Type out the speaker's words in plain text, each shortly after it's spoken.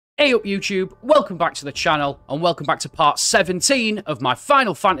Hey up YouTube, welcome back to the channel, and welcome back to part 17 of my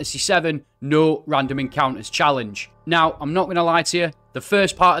Final Fantasy VII No Random Encounters Challenge. Now, I'm not going to lie to you, the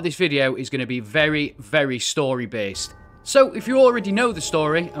first part of this video is going to be very story based. So, if you already know the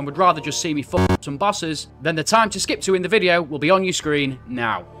story and would rather just see me fuck up some bosses, then the time to skip to in the video will be on your screen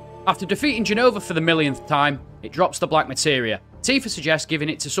now. After defeating Jenova for the millionth time, it drops the black materia. Tifa suggests giving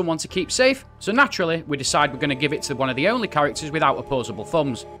it to someone to keep safe, so naturally, we decide we're going to give it to one of the only characters without opposable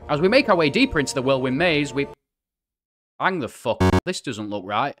thumbs. As we make our way deeper into the Whirlwind Maze, we... Hang the fuck, this doesn't look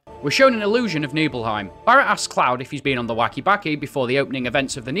right. We're shown an illusion of Nibelheim. Barrett asks Cloud if he's been on the Wacky Backy before the opening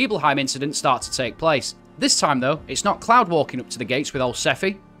events of the Nibelheim incident start to take place. This time though, it's not Cloud walking up to the gates with old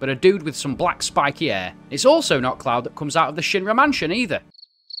Sephi, but a dude with some black spiky hair. It's also not Cloud that comes out of the Shinra mansion either.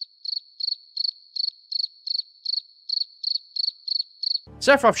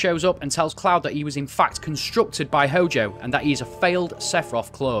 Sephiroth shows up and tells Cloud that he was in fact constructed by Hojo and that he's a failed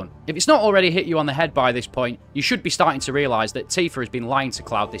Sephiroth clone. If it's not already hit you on the head by this point, you should be starting to realise that Tifa has been lying to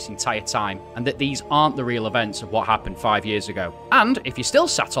Cloud this entire time and that these aren't the real events of what happened 5 years ago. And if you're still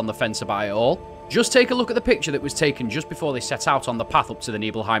sat on the fence about it all, just take a look at the picture that was taken just before they set out on the path up to the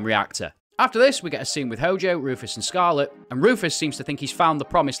Nibelheim reactor. After this, we get a scene with Hojo, Rufus and Scarlet, and Rufus seems to think he's found the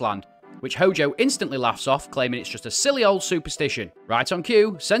Promised Land, which Hojo instantly laughs off, claiming it's just a silly old superstition. Right on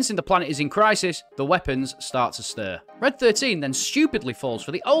cue, sensing the planet is in crisis, the weapons start to stir. Red 13 then stupidly falls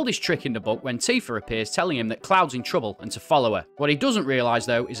for the oldest trick in the book when Tifa appears telling him that Cloud's in trouble and to follow her. What he doesn't realise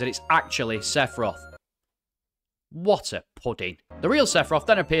though is that it's actually Sephiroth. What a pudding. The real Sephiroth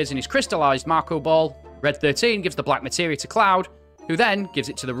then appears in his crystallised Marco Ball. Red 13 gives the black materia to Cloud, who then gives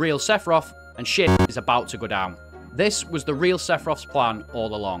it to the real Sephiroth, and shit is about to go down. This was the real Sephiroth's plan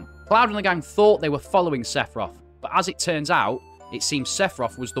all along. Cloud and the gang thought they were following Sephiroth, but as it turns out, it seems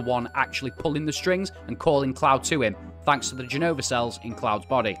Sephiroth was the one actually pulling the strings and calling Cloud to him, thanks to the Jenova cells in Cloud's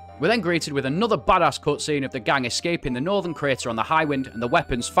body. We're then greeted with another badass cutscene of the gang escaping the northern crater on the Highwind and the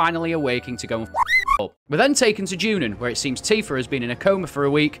weapons finally awaking to go and up. We're then taken to Junon, where it seems Tifa has been in a coma for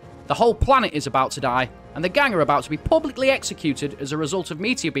a week, the whole planet is about to die, and the gang are about to be publicly executed as a result of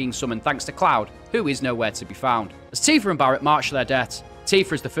Materia being summoned thanks to Cloud, who is nowhere to be found. As Tifa and Barrett march to their deaths,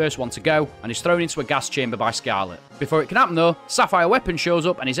 Tifa is the first one to go, and is thrown into a gas chamber by Scarlet. Before it can happen though, Sapphire Weapon shows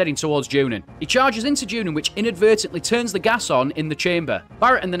up and is heading towards Junon. He charges into Junon, which inadvertently turns the gas on in the chamber.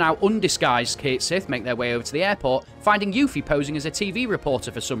 Barrett and the now undisguised Kate Sith make their way over to the airport, finding Yuffie posing as a TV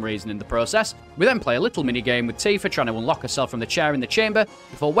reporter for some reason in the process. We then play a little mini-game with Tifa trying to unlock herself from the chair in the chamber,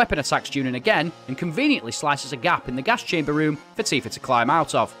 before Weapon attacks Junon again, and conveniently slices a gap in the gas chamber room for Tifa to climb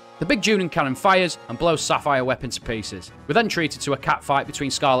out of. The big Junon cannon fires and blows Sapphire Weapon to pieces. We're then treated to a catfight between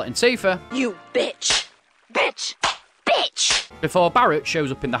Scarlet and Tifa. You bitch! Bitch! Bitch! Before Barrett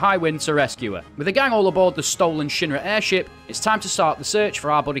shows up in the Highwind to rescue her. With the gang all aboard the stolen Shinra airship, it's time to start the search for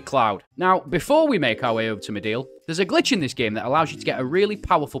our buddy Cloud. Now, before we make our way over to Mideel, there's a glitch in this game that allows you to get a really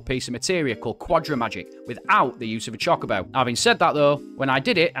powerful piece of materia called Quadra Magic without the use of a chocobo. Having said that though, when I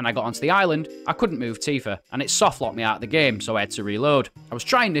did it and I got onto the island, I couldn't move Tifa, and it soft-locked me out of the game, so I had to reload. I was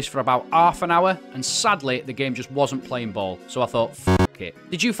trying this for about half an hour, and sadly, the game just wasn't playing ball, so I thought, fuck it.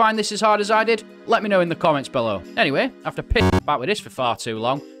 Did you find this as hard as I did? Let me know in the comments below. Anyway, after pissing about with this for far too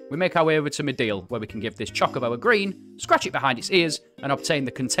long, we make our way over to Mideel, where we can give this chocobo a green, scratch it behind its ears, and obtain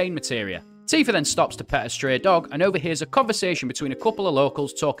the contained materia. Tifa then stops to pet a stray dog and overhears a conversation between a couple of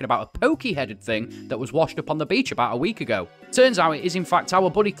locals talking about a pokey-headed thing that was washed up on the beach about a week ago. Turns out it is in fact our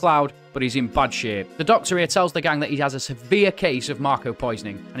buddy Cloud, but he's in bad shape. The doctor here tells the gang that he has a severe case of Marco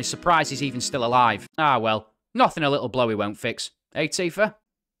poisoning, and is surprised he's even still alive. Ah well, nothing a little blowy won't fix. Eh, Tifa?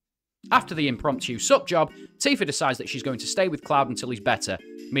 After the impromptu suck job, Tifa decides that she's going to stay with Cloud until he's better,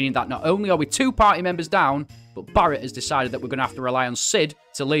 meaning that not only are we 2 party members down, but Barrett has decided that we're going to have to rely on Sid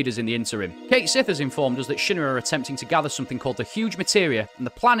to lead us in the interim. Kate Sith has informed us that Shina are attempting to gather something called the Huge Materia, and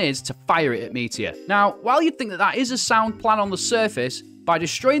the plan is to fire it at Materia. Now, while you'd think that that is a sound plan on the surface, by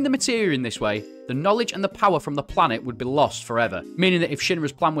destroying the materia in this way, the knowledge and the power from the planet would be lost forever, meaning that if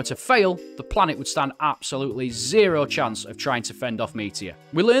Shinra's plan were to fail, the planet would stand absolutely zero chance of trying to fend off Materia.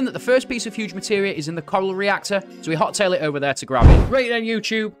 We learn that the first piece of huge materia is in the coral reactor, so we hot-tail it over there to grab it. Right then,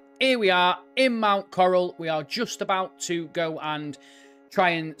 YouTube, here we are in Mount Coral. We are just about to go and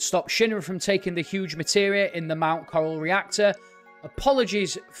try and stop Shinra from taking the huge materia in the Mount Coral reactor.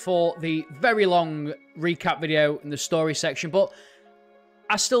 Apologies for the very long recap video in the story section, but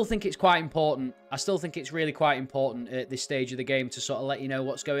I still think it's quite important. I still think it's really quite important at this stage of the game to sort of let you know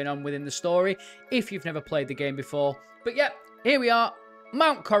what's going on within the story if you've never played the game before. But yeah, here we are,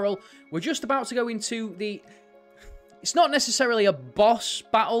 Mount Coral. We're just about to go into the It's not necessarily a boss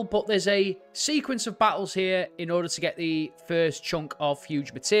battle, but there's a sequence of battles here in order to get the first chunk of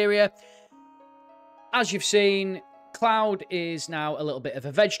huge materia. As you've seen, Cloud is now a little bit of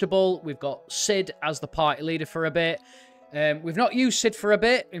a vegetable. We've got Sid as the party leader for a bit. We've not used Sid for a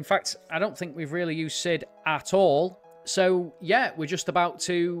bit. In fact, I don't think we've really used Sid at all. So, yeah, we're just about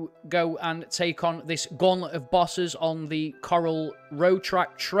to go and take on this gauntlet of bosses on the Coral Road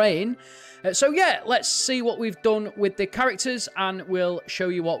Track train. So, yeah, let's see what we've done with the characters, and we'll show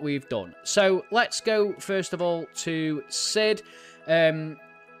you what we've done. So, let's go, first of all, to Sid.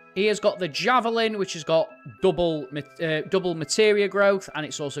 He has got the Javelin, which has got double materia growth, and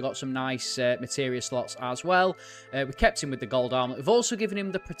it's also got some nice materia slots as well. We kept him with the gold armor. We've also given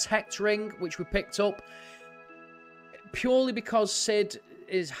him the Protect Ring, which we picked up purely because Sid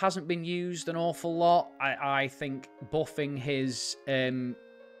hasn't been used an awful lot. I think buffing his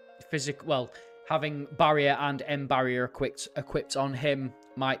physical, well, having barrier and M barrier equipped on him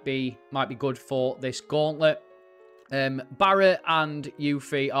might be good for this gauntlet. Barrett and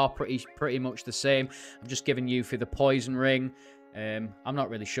Yuffie are pretty much the same. I've just given Yuffie the poison ring. I'm not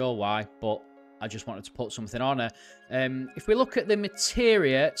really sure why, but I just wanted to put something on her. If we look at the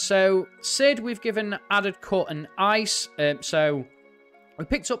materia, so Sid, we've given added cut and ice. So we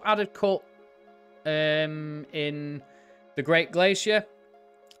picked up added cut in the Great Glacier.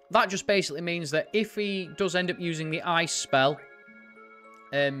 That just basically means that if he does end up using the ice spell,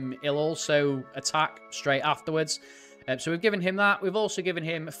 he'll also attack straight afterwards. So we've given him that. We've also given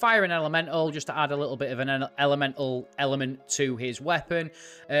him Fire and Elemental, just to add a little bit of an elemental element to his weapon.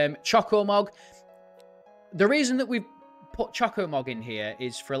 Chocomog. The reason that we've put Chocomog in here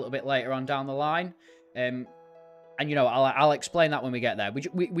is for a little bit later on down the line. And, you know, I'll explain that when we get there.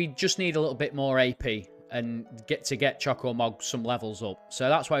 We just need a little bit more AP and get Chocomog some levels up. So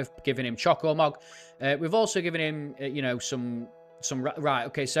that's why I've given him Chocomog. We've also given him, you know, some... Right,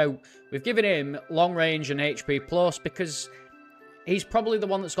 okay, so we've given him long range and HP plus because he's probably the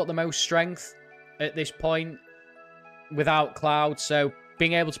one that's got the most strength at this point without Cloud. So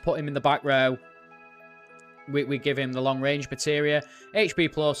being able to put him in the back row, we give him the long range materia,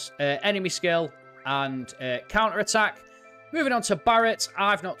 HP plus, enemy skill, and counter attack. Moving on to Barrett,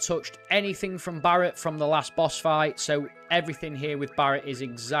 I've not touched anything from Barrett from the last boss fight, so everything here with Barrett is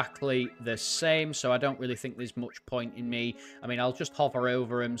exactly the same, so I don't really think there's much point in me. I mean, I'll just hover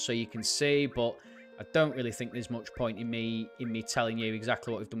over him so you can see, but I don't really think there's much point in me telling you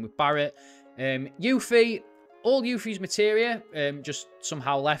exactly what we've done with Barrett. Yuffie, all Yuffie's materia just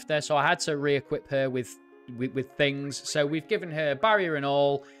somehow left there, so I had to re-equip her with things. So we've given her barrier and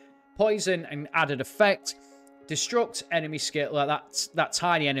all, poison and added effect. Destruct enemy skill, like that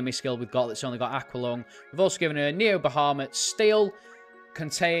tiny enemy skill we've got that's only got Aqualung. We've also given her Neo Bahamut Steel,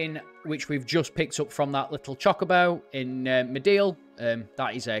 Contain, which we've just picked up from that little Chocobo in Medeal.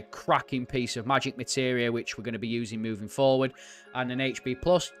 That is a cracking piece of magic materia, which we're going to be using moving forward, and an HP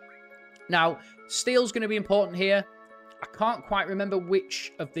plus. Now, Steel's going to be important here. I can't quite remember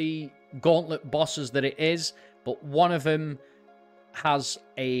which of the gauntlet bosses that it is, but one of them has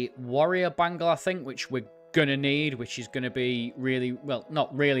a warrior bangle, I think, which we're gonna need, which is gonna be really, well,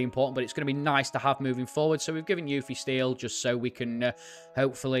 not really important, but it's gonna be nice to have moving forward. So we've given Yuffie Steel just so we can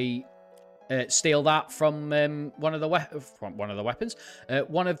hopefully steal that from one of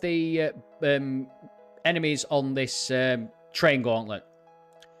the enemies on this train gauntlet.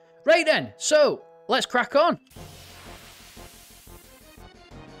 Right then, so let's crack on.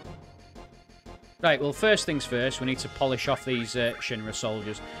 Right, well, first things first, we need to polish off these Shinra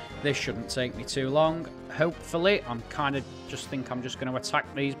soldiers. This shouldn't take me too long. Hopefully, I'm just going to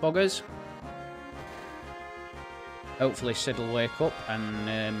attack these buggers. Hopefully Sid will wake up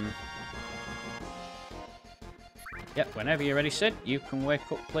and... Yep, whenever you're ready, Sid, you can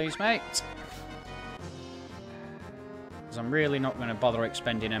wake up, please, mate. Because I'm really not going to bother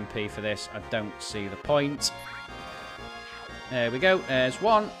expending MP for this. I don't see the point. There we go. There's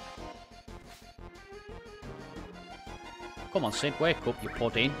one. Come on, Sid, wake up, you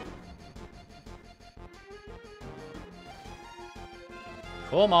pudding.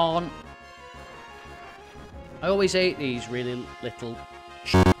 Come on. I always hate these really little,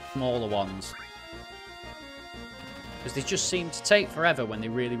 smaller ones. Because they just seem to take forever when they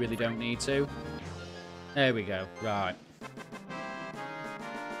really, really don't need to. There we go. Right.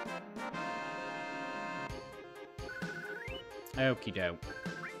 Okie doke.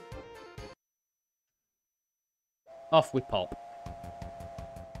 Off we pop.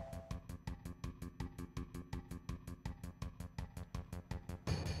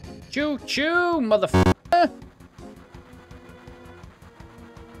 Choo-choo, motherfucker!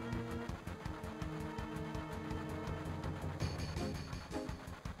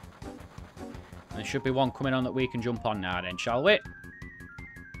 should be one coming on that we can jump on now then, shall we?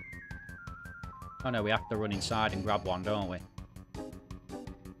 Oh no, we have to run inside and grab one, don't we?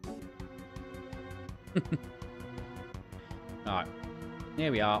 Alright.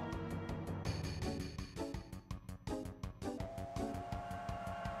 Here we are.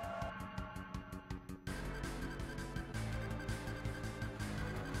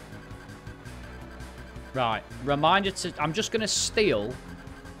 Right. Reminder to... I'm just going to steal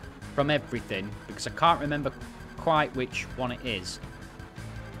from everything because I can't remember quite which one it is.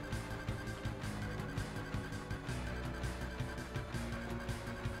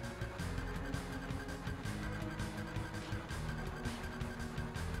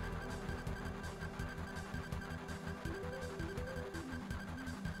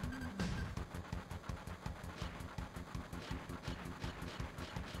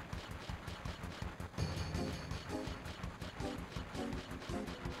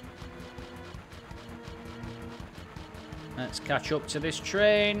 Let's catch up to this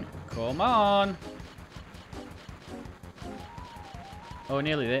train. Come on. Oh,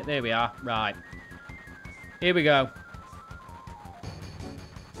 nearly there. There we are. Right. Here we go.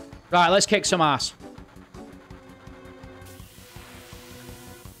 Right, let's kick some ass.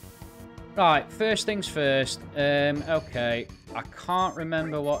 Right, first things first. Okay. I can't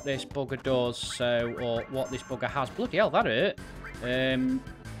remember what this bugger does, so, or what this bugger has. Bloody hell, that hurt.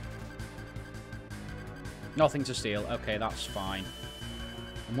 Nothing to steal. Okay, that's fine.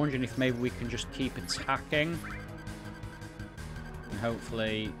 I'm wondering if maybe we can just keep attacking. And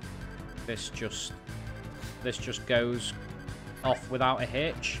hopefully this just goes off without a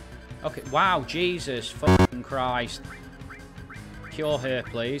hitch. Okay, wow, Jesus fucking Christ. Cure her,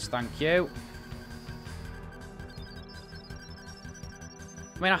 please. Thank you.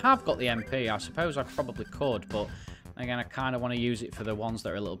 I mean, I have got the MP. I suppose I probably could, but again, I kind of want to use it for the ones that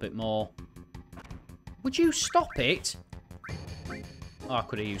are a little bit more... Would you stop it? Oh, I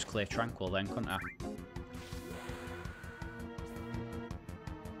could have used Clear Tranquil then, couldn't I?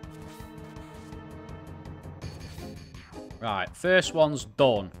 Right, first one's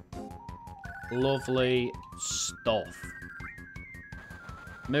done. Lovely stuff.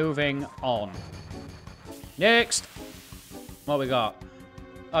 Moving on. Next! What we got?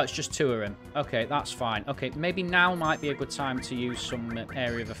 Oh, it's just two of them. Okay, that's fine. Okay, maybe now might be a good time to use some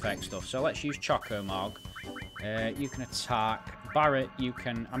area of effect stuff. So let's use Chocomog. You can attack. Barrett, you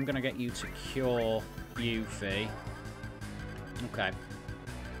can... I'm going to get you to cure Yuffie. Okay.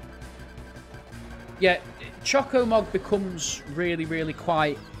 Yeah, Chocomog becomes really, really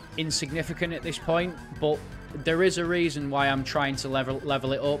quite insignificant at this point. But there is a reason why I'm trying to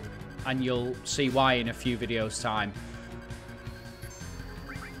level it up. And you'll see why in a few videos' time.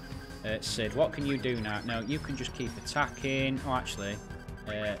 Sid, what can you do now? No, you can just keep attacking. Oh, actually,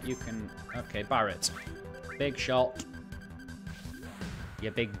 you can... Okay, Barrett. Big shot. You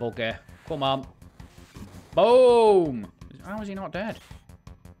big bugger. Come on. Boom! How is he not dead?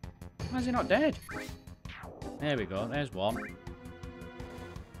 How is he not dead? There we go. There's one.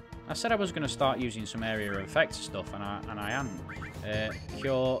 I said I was going to start using some area of effects stuff, and I am.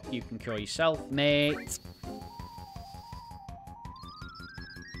 Cure. You can cure yourself, mate.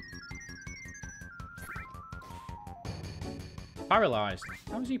 Paralyzed.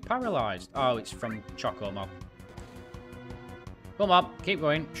 How is he paralyzed? Oh, it's from Chocomog. Come on, keep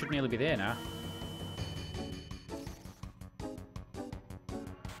going. Should nearly be there now.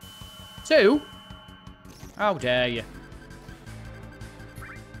 2? How dare you?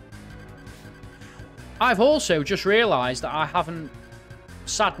 I've also just realised that I haven't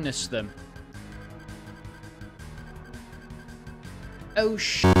sadness them. Oh,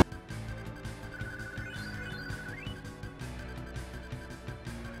 shit.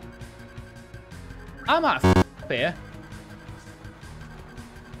 I might f*** up here.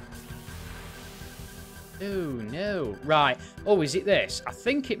 Oh, no. Right. Oh, is it this? I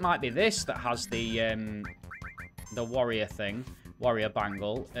think it might be this that has the warrior thing. Warrior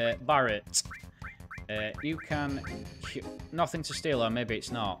bangle. Barrett. You can... Nothing to steal, or maybe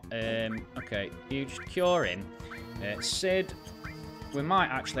it's not. Okay. You just cure him. Sid. We might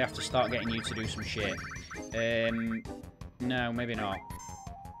actually have to start getting you to do some shit. No, maybe not.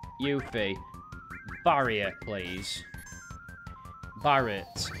 Yuffie. Barrier, please.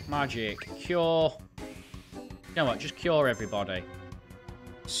 Barrett. Magic. Cure. You know what? Just cure everybody.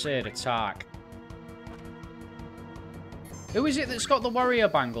 Sid, attack. Who is it that's got the warrior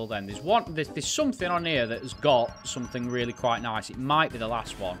bangle then? There's something on here that has got something really quite nice. It might be the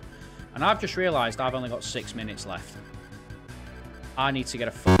last one. And I've just realised I've only got 6 minutes left. I need to get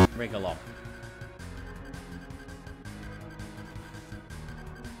a fucking wriggle on.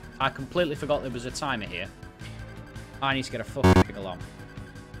 I completely forgot there was a timer here. I need to get a fucking pickle on.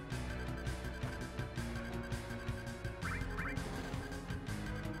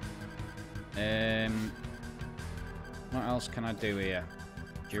 What else can I do here?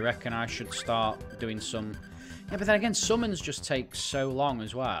 Do you reckon I should start doing some... Yeah, but then again, summons just take so long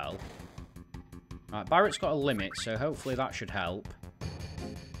as well. Right, Barrett's got a limit, so hopefully that should help.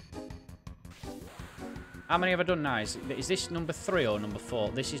 How many have I done now? Is this number 3 or number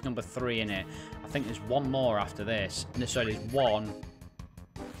 4? This is number 3, innit? I think there's one more after this. No, sorry, there's one.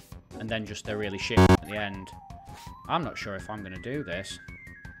 And then just a really shit at the end. I'm not sure if I'm going to do this.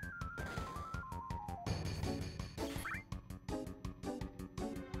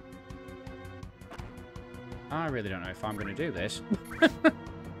 I really don't know if I'm going to do this.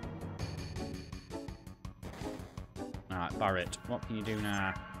 Alright, Barrett, what can you do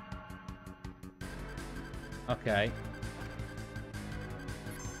now? Okay.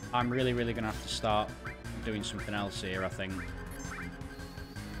 I'm really going to have to start doing something else here, I think.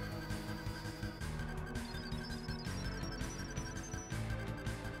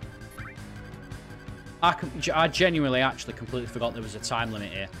 I genuinely actually completely forgot there was a time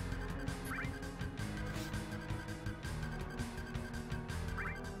limit here.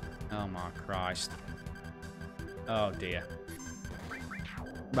 Oh my Christ. Oh dear.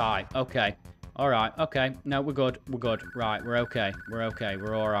 Right, okay. Alright, okay. No, we're good. We're good. Right, we're okay. We're okay.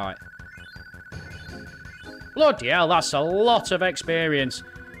 We're alright. Bloody hell, that's a lot of experience.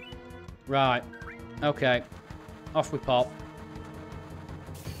 Right. Okay. Off we pop.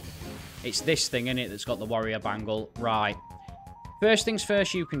 It's this thing, innit, that's got the warrior bangle. Right. First things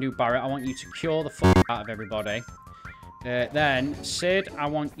first you can do, Barrett. I want you to cure the fuck out of everybody. Then, Sid, I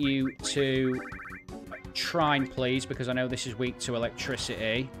want you to trine, please, because I know this is weak to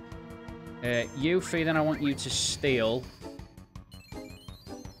electricity. Yuffie, then I want you to steal.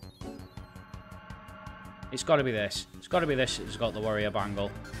 It's got to be this. It's got to be this that's got the warrior bangle.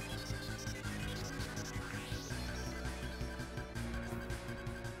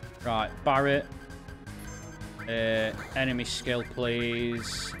 Right, Barrett. Enemy skill,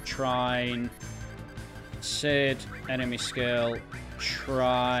 please. Trine. Sid, enemy skill.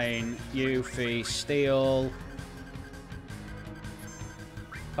 Trine. Yuffie, steal.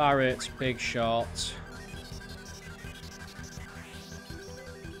 Barrett, big shot.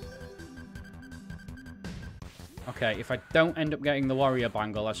 Okay, if I don't end up getting the warrior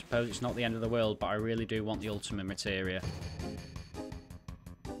bangle, I suppose it's not the end of the world, but I really do want the ultimate materia.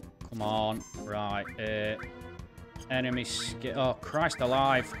 Come on. Right. Enemy skill. Oh, Christ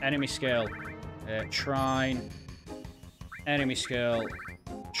alive. Enemy skill. Trine. Enemy skill.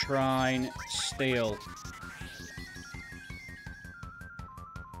 Trine. Steal.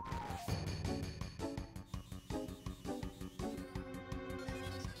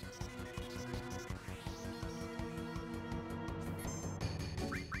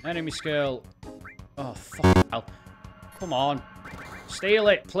 Enemy skill. Oh, fuck hell. Come on. Steal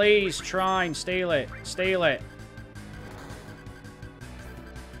it, please. Try and steal it. Steal it.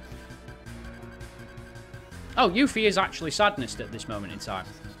 Oh, Yuffie is actually sadness at this moment in time.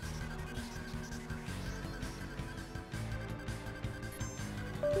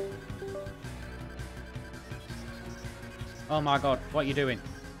 Oh my god, what are you doing?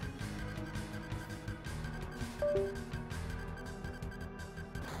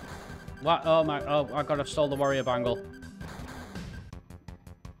 What? Oh my, oh my god, I've stole the warrior bangle.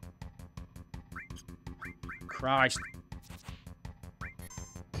 Christ.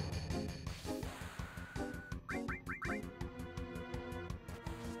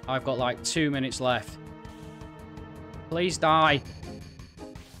 I've got like 2 minutes left. Please die.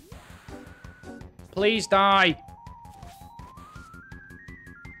 Please die.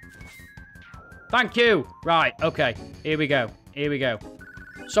 Thank you. Right, okay. Here we go. Here we go.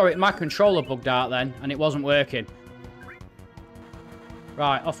 Sorry, my controller bugged out then, and it wasn't working.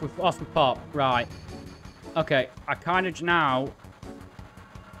 Right, off we pop. Right. Okay, I kind of now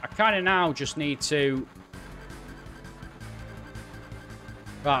just need to...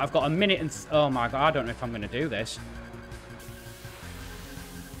 Right, I've got a minute and... Oh my god, I don't know if I'm going to do this.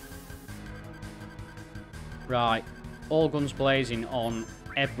 Right, all guns blazing on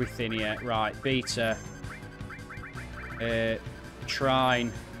everything here. Right, beta.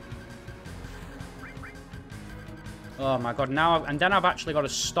 Trine. Oh my god, now... And then I've actually got to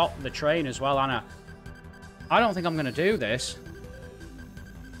stop the train as well, Anna. I don't think I'm going to do this.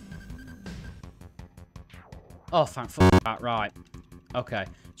 Oh, thank fuck that. Right. Okay.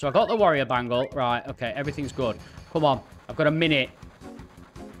 So I got the warrior bangle. Right. Okay. Everything's good. Come on. I've got a minute.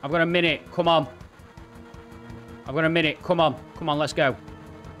 I've got a minute. Come on. I've got a minute. Come on. Come on. Let's go.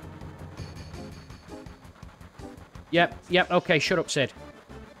 Yep. Okay, shut up, Sid.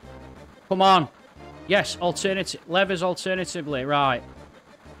 Come on. Yes, alternative. Levers alternatively. Right.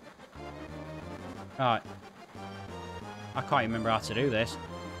 Right. I can't remember how to do this.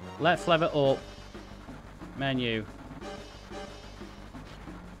 Left lever up. Menu.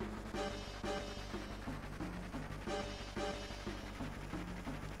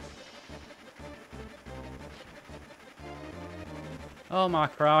 Oh my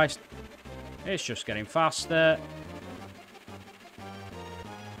Christ. It's just getting faster.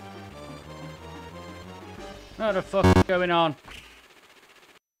 What the fuck is going on?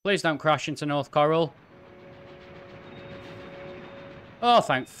 Please don't crash into North Coral. Oh,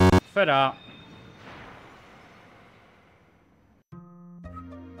 thank f for that.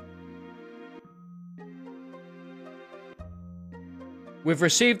 We've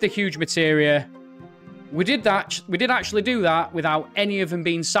received the huge materia. We did actually do that without any of them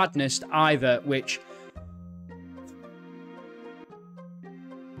being sadness either, which...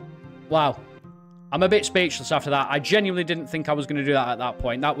 Wow. I'm a bit speechless after that. I genuinely didn't think I was going to do that at that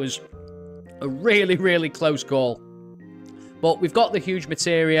point. That was a really, really close call. But we've got the huge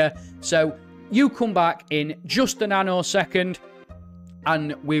materia, so you come back in just a nanosecond,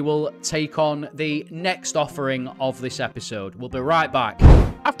 and we will take on the next offering of this episode. We'll be right back.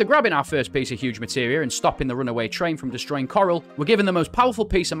 After grabbing our first piece of huge materia and stopping the runaway train from destroying Coral, we're given the most powerful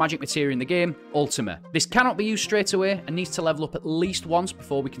piece of magic materia in the game, Ultima. This cannot be used straight away and needs to level up at least once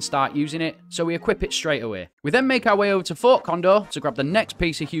before we can start using it, so we equip it straight away. We then make our way over to Fort Condor to grab the next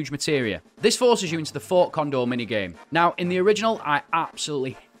piece of huge materia. This forces you into the Fort Condor minigame. Now, in the original, I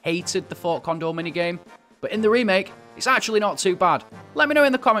absolutely hated the Fort Condor minigame, but in the remake, it's actually not too bad. Let me know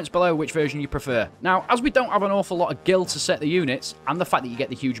in the comments below which version you prefer. Now, as we don't have an awful lot of gil to set the units, and the fact that you get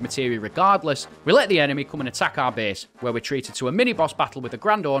the huge materia regardless, we let the enemy come and attack our base, where we're treated to a mini-boss battle with the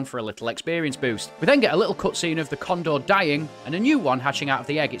Grandorn for a little experience boost. We then get a little cutscene of the Condor dying, and a new one hatching out of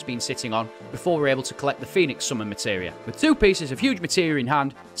the egg it's been sitting on, before we're able to collect the Phoenix Summon materia. With 2 pieces of huge materia in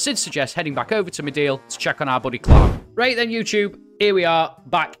hand, Sid suggests heading back over to Medeal to check on our buddy Cloud. Right then, YouTube, here we are,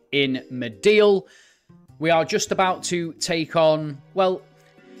 back in Medeal. We are just about to take on, well,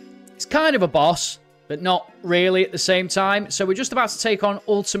 it's kind of a boss, but not really at the same time. So we're just about to take on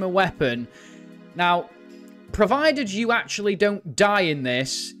Ultima Weapon. Now, provided you actually don't die in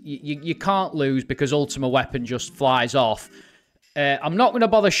this, you can't lose because Ultima Weapon just flies off. I'm not going to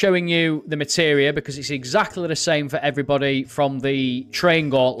bother showing you the materia because it's exactly the same for everybody from the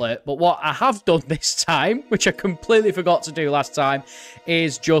train gauntlet. But what I have done this time, which I completely forgot to do last time,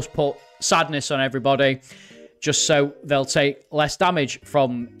 is just put sadness on everybody, just so they'll take less damage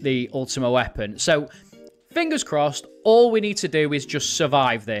from the Ultima Weapon. So, fingers crossed, all we need to do is just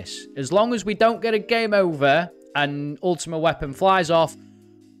survive this. As long as we don't get a game over and Ultima Weapon flies off,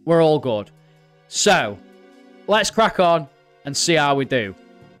 we're all good. So, let's crack on and see how we do.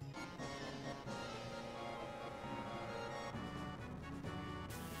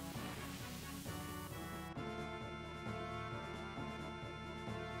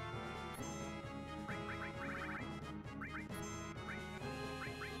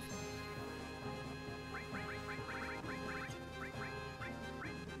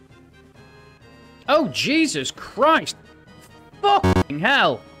 Oh, Jesus Christ. Fucking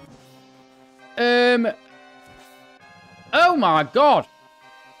hell. Oh my God.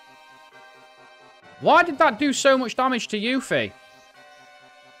 Why did that do so much damage to Yuffie?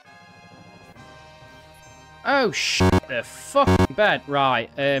 Oh, shit. The fucking bed. Right.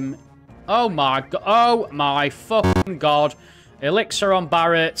 Oh my God. Oh my fucking God. Elixir on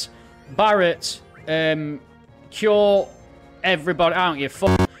Barret. Barret. Cure everybody. Aren't you?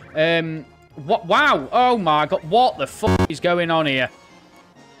 Fuck. What? Wow. Oh my God. What the fuck is going on here?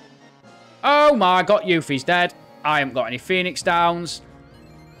 Oh my God. Yuffie's dead. I haven't got any Phoenix Downs.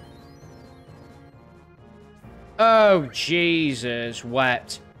 Oh, Jesus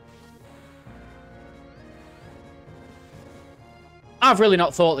wept. I've really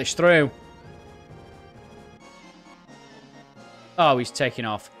not thought this through. Oh, he's taking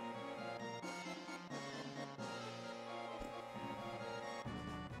off.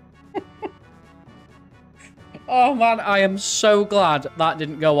 Oh, man, I am so glad that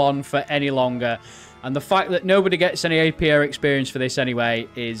didn't go on for any longer. And the fact that nobody gets any APR experience for this anyway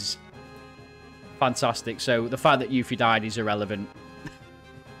is fantastic. So the fact that Yuffie died is irrelevant.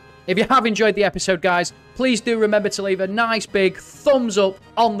 If you have enjoyed the episode, guys, please do remember to leave a nice big thumbs up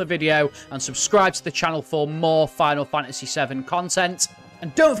on the video and subscribe to the channel for more Final Fantasy VII content.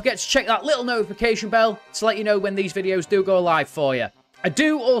 And don't forget to check that little notification bell to let you know when these videos do go live for you. I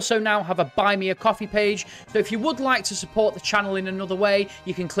do also now have a Buy Me a Coffee page, so if you would like to support the channel in another way,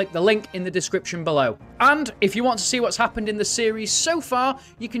 you can click the link in the description below. And if you want to see what's happened in the series so far,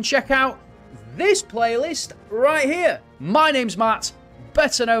 you can check out this playlist right here. My name's Matt,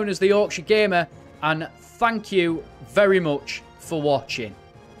 better known as the Yorkshire Gamer, and thank you very much for watching.